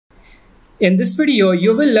In this video,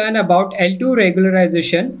 you will learn about L2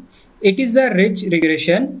 regularization. It is a ridge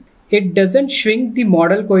regression. It doesn't shrink the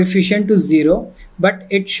model coefficient to 0, but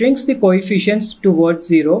it shrinks the coefficients towards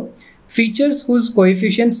 0. Features whose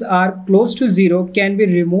coefficients are close to 0 can be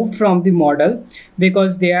removed from the model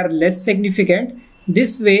because they are less significant.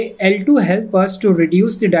 This way, L2 helps us to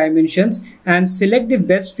reduce the dimensions and select the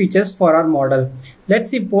best features for our model.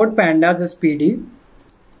 Let's import pandas as PD.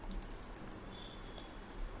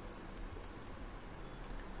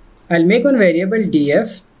 I'll make one variable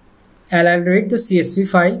df and I'll read the CSV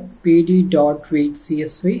file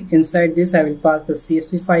pd.readcsv. Inside this, I will pass the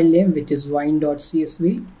CSV file name, which is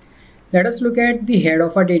wine.csv. Let us look at the head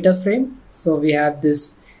of our data frame. So we have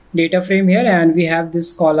this data frame here and we have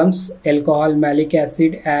these columns: alcohol, malic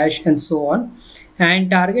acid, ash, and so on. And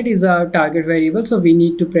target is our target variable. So we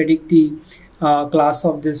need to predict the class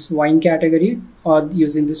of this wine category or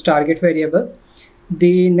using this target variable.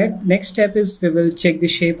 The next step is we will check the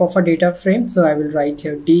shape of a data frame. So I will write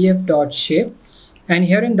here df.shape, and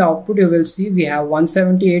here in the output you will see we have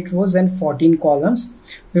 178 rows and 14 columns.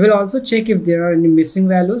 We will also check if there are any missing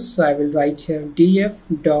values. So I will write here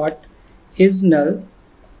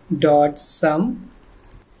df.isNull.sum,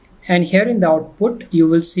 and here in the output you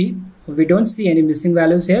will see we don't see any missing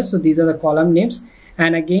values here. So these are the column names,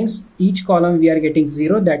 and against each column we are getting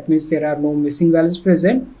 0. That means there are no missing values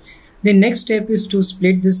present. The next step is to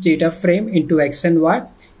split this data frame into x and y.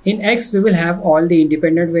 In x we will have all the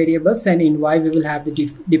independent variables, and in y we will have the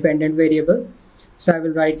dependent variable. So I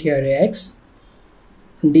will write here x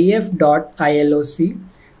df.iloc.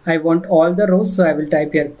 I want all the rows, so I will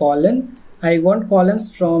type here colon. I want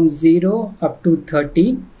columns from 0 up to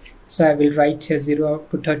 30, so I will write here 0 up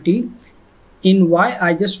to 30. In y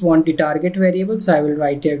I just want the target variable, so I will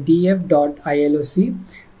write here df.iloc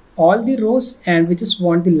all the rows, and we just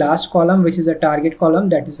want the last column, which is a target column.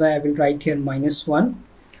 That is why I will write here -1.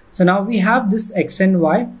 So now we have this x and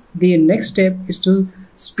y. The next step is to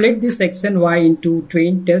split this x and y into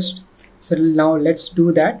train test. So now let's do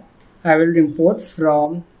that. I will import from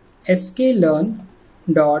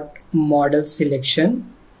scikit-learn.model selection,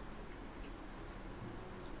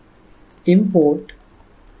 import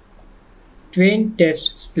train test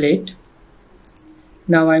split.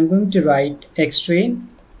 Now I'm going to write xtrain,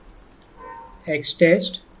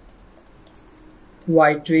 xtest,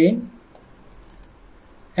 ytrain,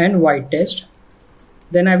 and ytest.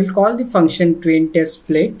 Then I will call the function train test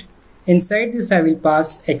split. Inside this I will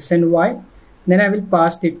pass x and y. Then I will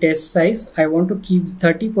pass the test size. I want to keep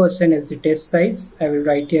 30% as the test size. I will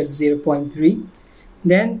write here 0.3.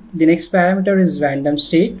 Then the next parameter is random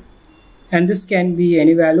state, and this can be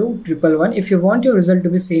any value, 111. If you want your result to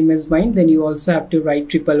be same as mine, then you also have to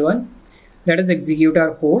write 111. Let us execute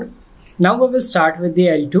our code. Now we will start with the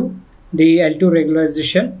L2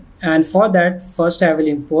 regularization, and for that first I will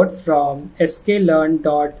import from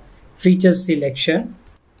scikit-learn.featureSelection,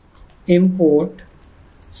 import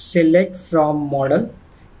select from model.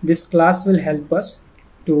 This class will help us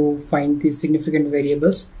to find the significant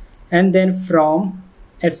variables, and then from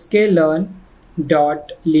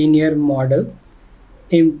scikit-learn.linear model,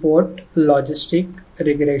 import logistic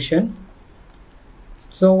regression.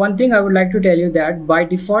 So one thing I would like to tell you that by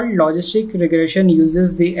default logistic regression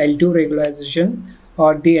uses the L2 regularization or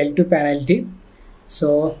the L2 penalty.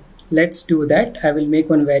 So let's do that. I will make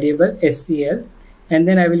one variable scl, and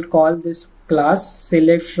then I will call this class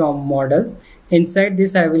select from model. Inside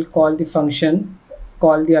this I will call the function,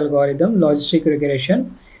 call the algorithm logistic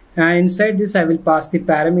regression, and inside this I will pass the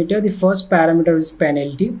parameter. The first parameter is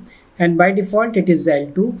penalty, and by default it is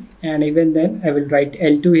L2, and even then I will write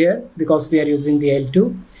L2 here because we are using the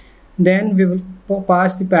L2. Then we will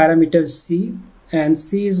pass the parameter C, and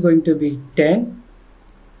C is going to be 10,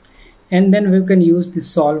 and then we can use the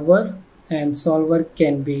solver, and solver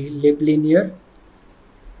can be liblinear.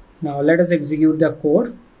 Now let us execute the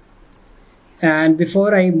code, and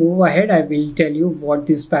before I move ahead I will tell you what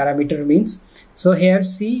this parameter means. So here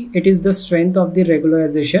C, it is the strength of the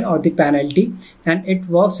regularization or the penalty, and it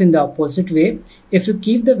works in the opposite way. If you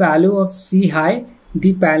keep the value of C high,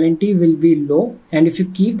 the penalty will be low, and if you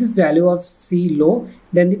keep this value of C low,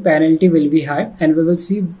 then the penalty will be high, and we will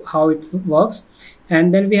see how it works.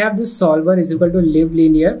 And then we have this solver is equal to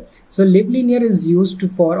liblinear. So liblinear is used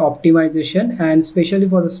for optimization, and especially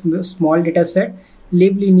for the small data set,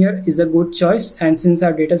 liblinear is a good choice. And since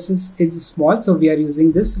our data set is small, so we are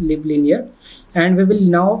using this liblinear. And we will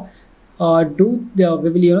now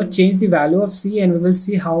change the value of C, and we will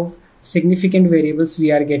see how significant variables we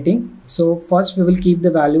are getting. So first we will keep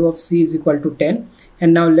the value of C is equal to 10,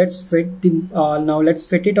 and now let's fit it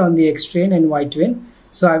on the xtrain and ytrain.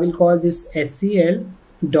 So I will call this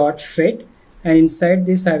scl.fit, and inside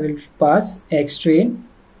this I will pass xtrain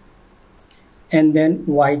and then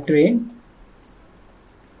ytrain.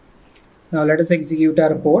 Now let us execute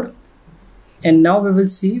our code, and now we will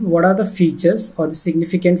see what are the features or the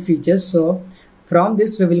significant features. So from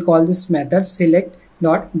this we will call this method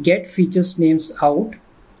select.getFeaturesNames out.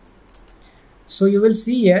 So you will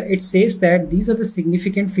see here it says that these are the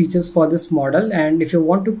significant features for this model, and if you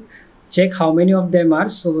want to check how many of them are,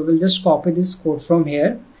 so we will just copy this code from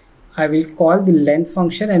here. I will call the length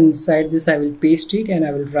function, and inside this I will paste it and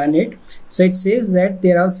I will run it. So it says that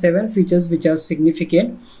there are 7 features which are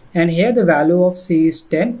significant, and here the value of C is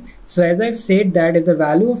 10. So as I've said that if the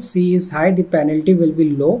value of C is high, the penalty will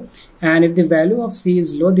be low, and if the value of C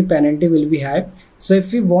is low, the penalty will be high. So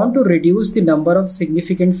if we want to reduce the number of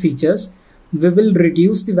significant features, we will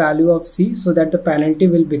reduce the value of C so that the penalty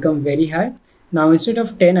will become very high. Now instead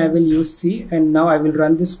of 10 I will use C, and now I will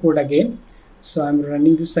run this code again. So I'm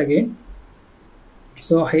running this again.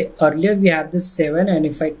 So earlier we have this 7, and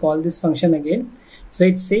if I call this function again, so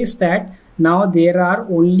it says that now there are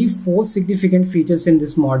only 4 significant features in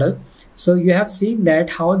this model. So you have seen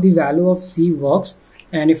that how the value of C works,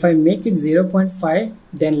 and if I make it 0.5,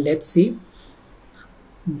 then let's see.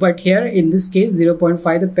 But here in this case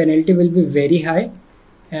 0.5, the penalty will be very high,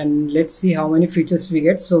 and let's see how many features we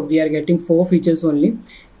get. So we are getting 4 features only.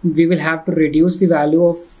 We will have to reduce the value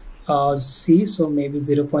of C, so maybe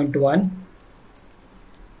 0.1.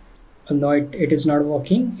 No, it is not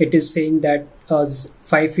working. It is saying that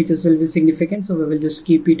 5 features will be significant, so we will just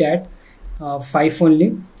keep it at 5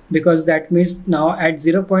 only, because that means now at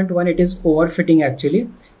 0.1 it is overfitting actually.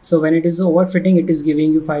 So when it is overfitting, it is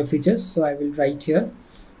giving you 5 features. So I will write here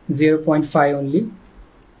 0.5 only.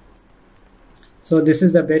 So this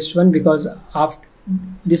is the best one, because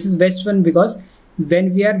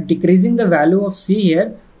when we are decreasing the value of C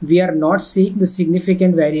here, we are not seeing the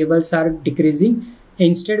significant variables are decreasing.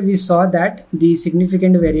 Instead we saw that the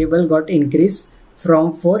significant variable got increased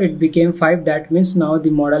from 4, it became 5. That means now the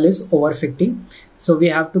model is overfitting. So we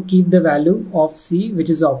have to keep the value of C which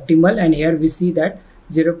is optimal, and here we see that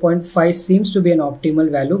 0.5 seems to be an optimal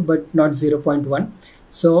value but not 0.1.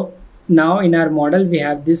 So now in our model we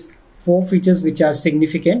have these 4 features which are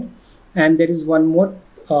significant, and there is one more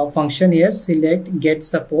function here, select get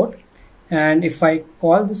support. And if I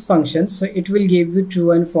call this function, so it will give you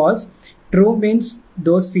true and false. True means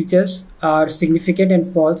those features are significant, and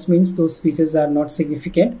false means those features are not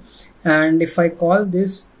significant. And if I call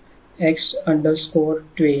this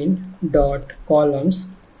x_train.columns,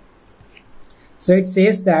 so it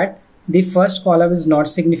says that the first column is not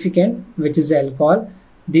significant, which is lcol.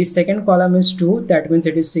 The second column is true, that means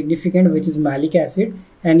it is significant, which is malic acid.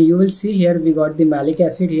 And you will see here we got the malic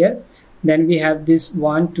acid here. Then we have this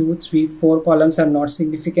 1, 2, 3, 4 columns are not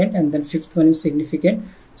significant, and then 5th one is significant.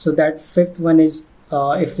 So that 5th one is,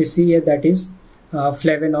 if we see here, that is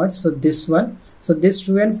flavonoids. So this one, so this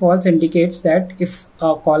true and false indicates that if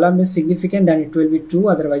a column is significant, then it will be true,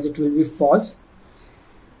 otherwise it will be false.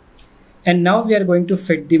 And now we are going to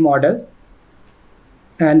fit the model.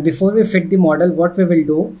 And before we fit the model, what we will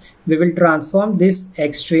do, we will transform this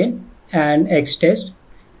xtrain and xtest.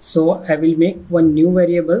 So I will make one new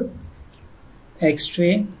variable,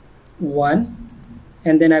 xtrain1,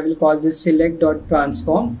 and then I will call this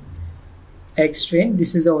select.transform xtrain.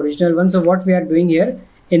 This is the original one. So what we are doing here,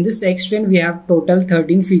 in this xtrain we have total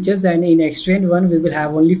 13 features, and in xtrain1 we will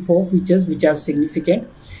have only 4 features which are significant.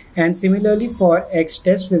 And similarly for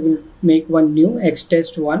xtest, we will make one new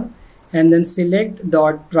xtest1, and then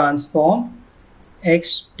select.transform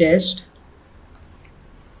xtest,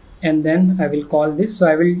 and then I will call this. So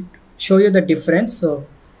I will show you the difference. So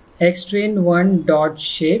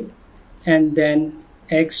xtrain1.shape and then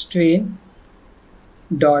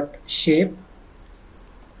xtrain.shape.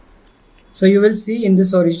 So you will see in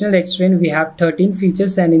this original xtrain we have 13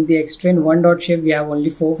 features, and in the xtrain1.shape we have only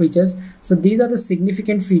 4 features. So these are the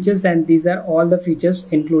significant features, and these are all the features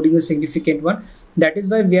including the significant one. That is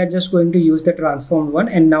why we are just going to use the transformed one.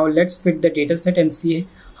 And now let's fit the data set and see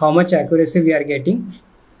how much accuracy we are getting.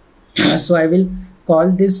 So I will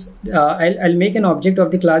call this, I'll make an object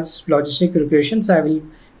of the class logistic regression. So I will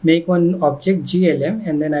make one object glm,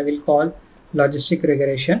 and then I will call logistic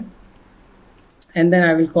regression, and then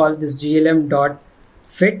I will call this glm dot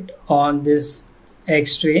fit on this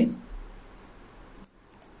xtrain1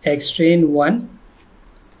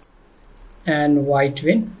 and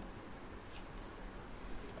ytrain.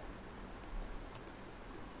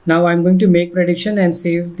 Now I'm going to make prediction and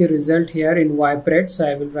save the result here in ypred. So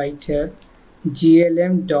I will write here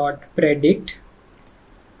glm dot predict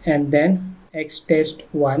and then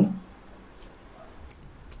xtest1,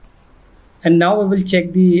 And now we will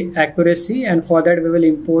check the accuracy, and for that we will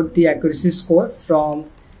import the accuracy score from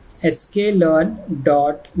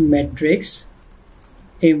scikit-learn.metrics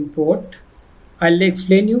import. I'll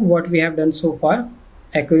explain you what we have done so far.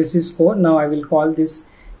 Accuracy score. Now I will call this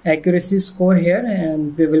accuracy score here,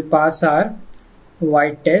 and we will pass our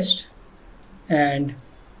y test and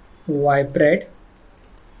y pred.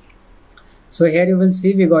 So here you will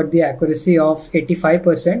see we got the accuracy of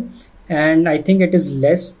 85%, and I think it is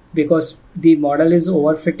less because the model is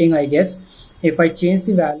overfitting, I guess. If I change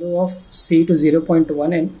the value of C to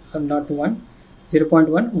 0.1 and not 1,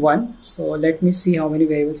 0.11, so let me see how many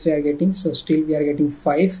variables we are getting. So still we are getting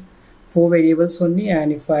 4 variables only,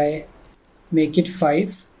 and if I make it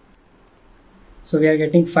 5, so we are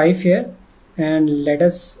getting 5 here, and let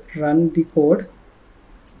us run the code.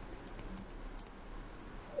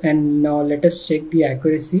 And now let us check the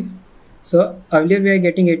accuracy. So earlier we are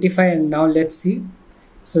getting 85, and now let's see.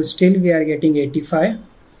 So still we are getting 85,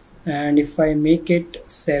 and if I make it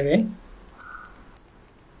 7,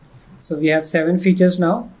 so we have 7 features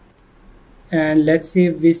now, and let's see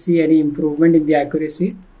if we see any improvement in the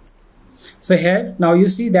accuracy. So here now you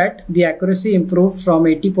see that the accuracy improved from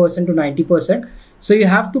 80% to 90%. So you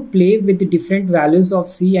have to play with the different values of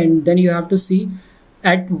C, and then you have to see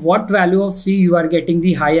at what value of C you are getting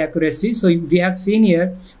the high accuracy. So we have seen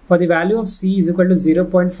here for the value of C is equal to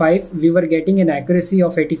 0.5, we were getting an accuracy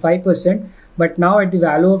of 85%, but now at the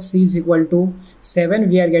value of C is equal to 7,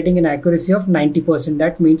 we are getting an accuracy of 90%.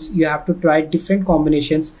 That means you have to try different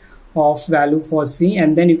combinations of value for C,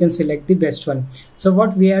 and then you can select the best one. So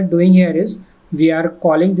what we are doing here is we are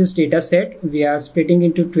calling this data set, we are splitting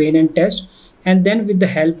into train and test, and then with the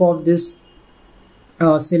help of this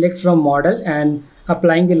select from model and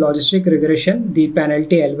applying the logistic regression, the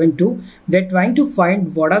penalty L1 2, we're trying to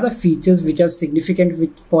find what are the features which are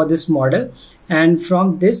significant for this model. And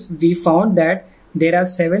from this we found that there are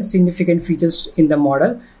 7 significant features in the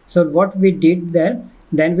model. So what we did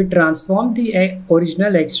then we transformed the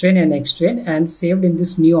original xtrain and xtrain and saved in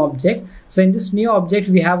this new object. So in this new object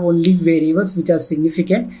we have only variables which are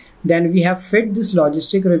significant. Then we have fit this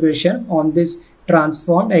logistic regression on this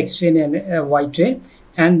transformed xtrain and ytrain,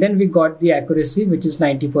 and then we got the accuracy which is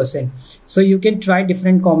 90%. So you can try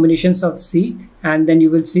different combinations of C, and then you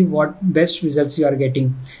will see what best results you are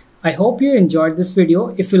getting. I hope you enjoyed this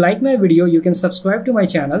video. If you like my video, you can subscribe to my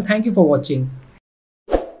channel. Thank you for watching.